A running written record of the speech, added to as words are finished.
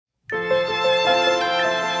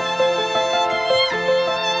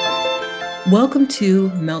Welcome to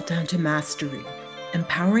Meltdown to Mastery,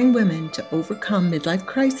 empowering women to overcome midlife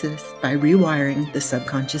crisis by rewiring the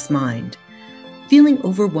subconscious mind. Feeling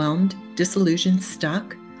overwhelmed, disillusioned,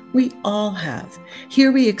 stuck? We all have.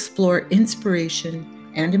 Here we explore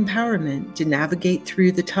inspiration and empowerment to navigate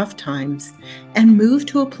through the tough times and move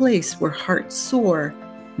to a place where hearts soar,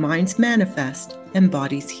 minds manifest, and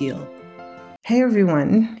bodies heal. Hey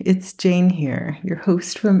everyone, it's Jane here, your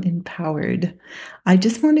host from Empowered. I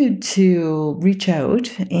just wanted to reach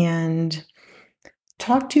out and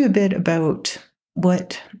talk to you a bit about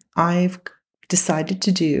what I've decided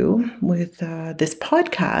to do with this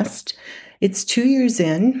podcast. It's 2 years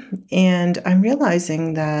in, and I'm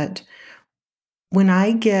realizing that when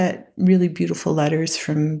I get really beautiful letters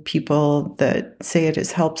from people that say it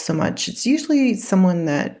has helped so much, it's usually someone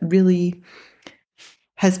that really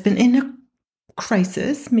has been in a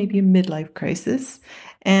crisis, maybe a midlife crisis,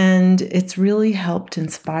 and it's really helped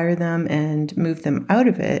inspire them and move them out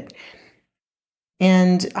of it.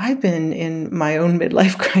 And I've been in my own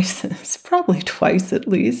midlife crisis probably twice at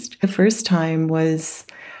least. The first time was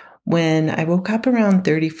when I woke up around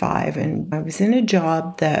 35 and I was in a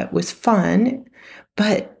job that was fun,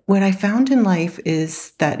 but what I found in life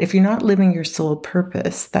is that if you're not living your soul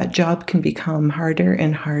purpose, that job can become harder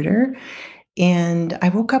and harder. And I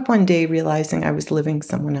woke up one day realizing I was living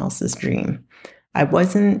someone else's dream. I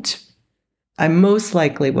most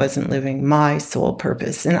likely wasn't living my soul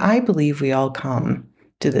purpose. And I believe we all come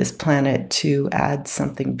to this planet to add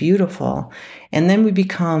something beautiful. And then we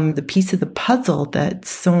become the piece of the puzzle that's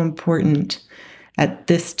so important at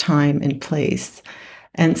this time and place.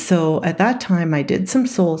 And so at that time, I did some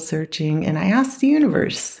soul searching and I asked the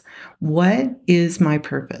universe, what is my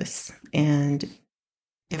purpose? And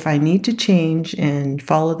if I need to change and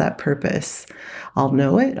follow that purpose, I'll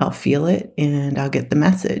know it, I'll feel it, and I'll get the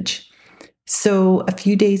message. So a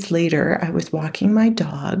few days later, I was walking my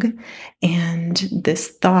dog and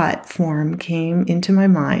this thought form came into my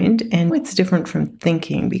mind. And it's different from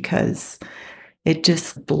thinking because it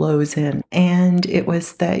just blows in. And it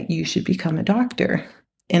was that you should become a doctor.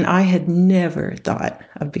 And I had never thought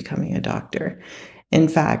of becoming a doctor. In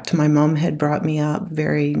fact, my mom had brought me up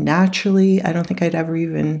very naturally. I don't think I'd ever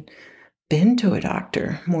even been to a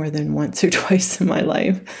doctor more than once or twice in my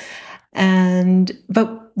life.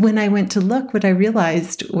 But when I went to look, what I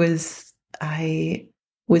realized was I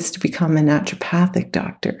was to become a naturopathic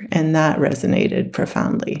doctor. And that resonated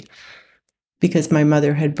profoundly because my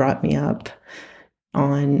mother had brought me up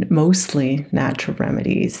on mostly natural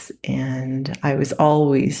remedies. And I was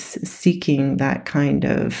always seeking that kind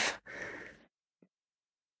of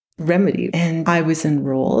remedy. And I was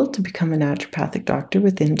enrolled to become a naturopathic doctor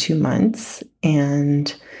within 2 months.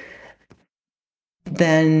 And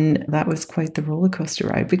then that was quite the roller coaster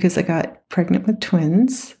ride because I got pregnant with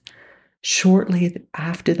twins shortly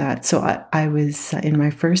after that. So I was in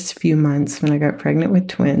my first few months when I got pregnant with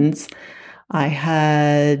twins, I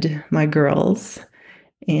had my girls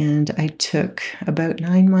and I took about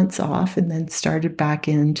 9 months off and then started back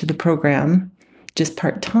into the program just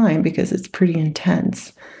part-time because it's pretty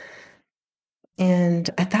intense. And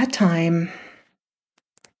at that time,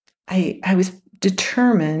 I was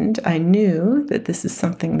determined. I knew that this is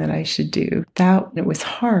something that I should do. That it was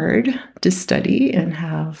hard to study and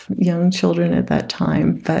have young children at that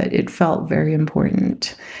time, but it felt very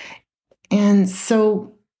important. And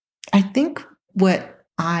so I think what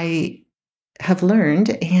I have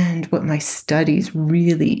learned and what my studies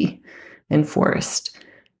really enforced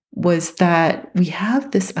was that we have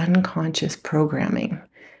this unconscious programming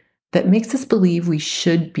that makes us believe we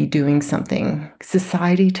should be doing something.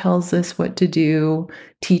 Society tells us what to do,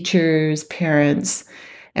 teachers, parents,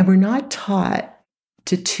 and we're not taught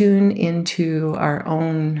to tune into our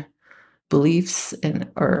own beliefs and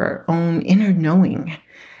our own inner knowing.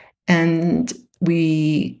 And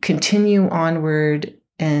we continue onward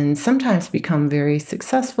and sometimes become very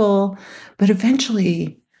successful, but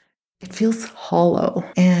eventually it feels hollow.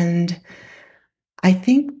 And I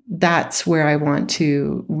think that's where I want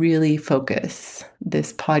to really focus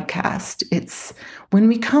this podcast. It's when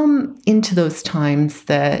we come into those times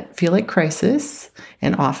that feel like crisis,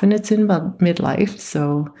 and often it's in midlife,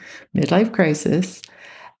 so midlife crisis,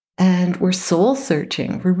 and we're soul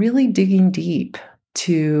searching. We're really digging deep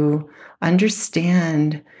to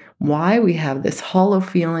understand why we have this hollow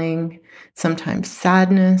feeling, sometimes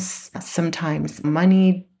sadness, sometimes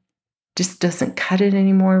money just doesn't cut it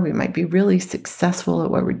anymore. We might be really successful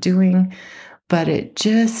at what we're doing, but it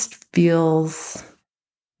just feels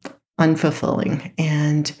unfulfilling.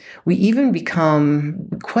 And we even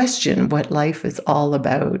question what life is all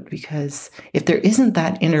about, because if there isn't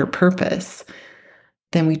that inner purpose,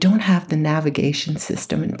 then we don't have the navigation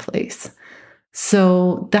system in place.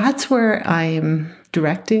 So that's where I'm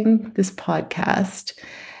directing this podcast.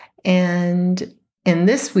 And in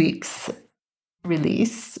this week's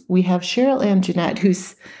release, we have Cheryl and Jeanette,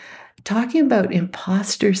 who's talking about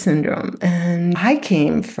imposter syndrome. And I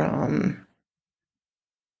came from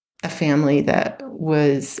a family that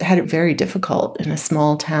had it very difficult in a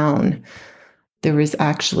small town. There was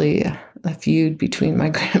actually a feud between my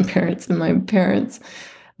grandparents and my parents.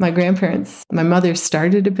 My mother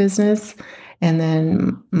started a business, and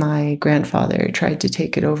then my grandfather tried to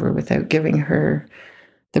take it over without giving her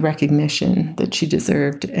the recognition that she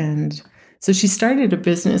deserved. And so she started a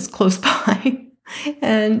business close by,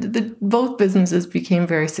 and both businesses became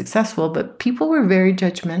very successful, but people were very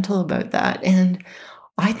judgmental about that. And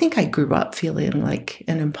I think I grew up feeling like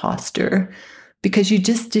an imposter because you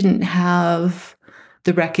just didn't have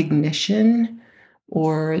the recognition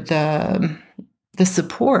or the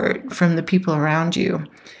support from the people around you.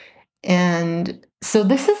 And so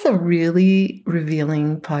this is a really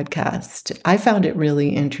revealing podcast. I found it really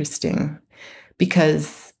interesting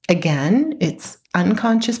because, again, it's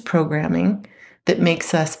unconscious programming that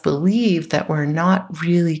makes us believe that we're not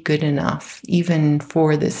really good enough, even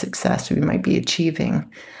for the success we might be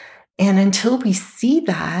achieving. And until we see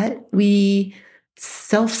that, we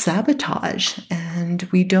self-sabotage and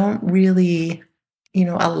we don't really,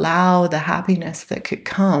 allow the happiness that could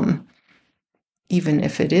come, even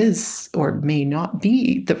if it is or may not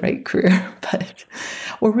be the right career,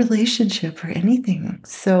 or relationship or anything.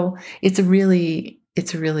 So it's a really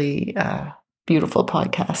beautiful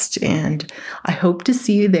podcast, and I hope to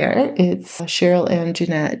see you there. It's Cheryl and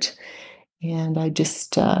Jeanette, and I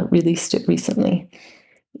just released it recently.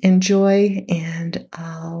 Enjoy, and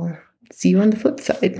I'll see you on the flip side.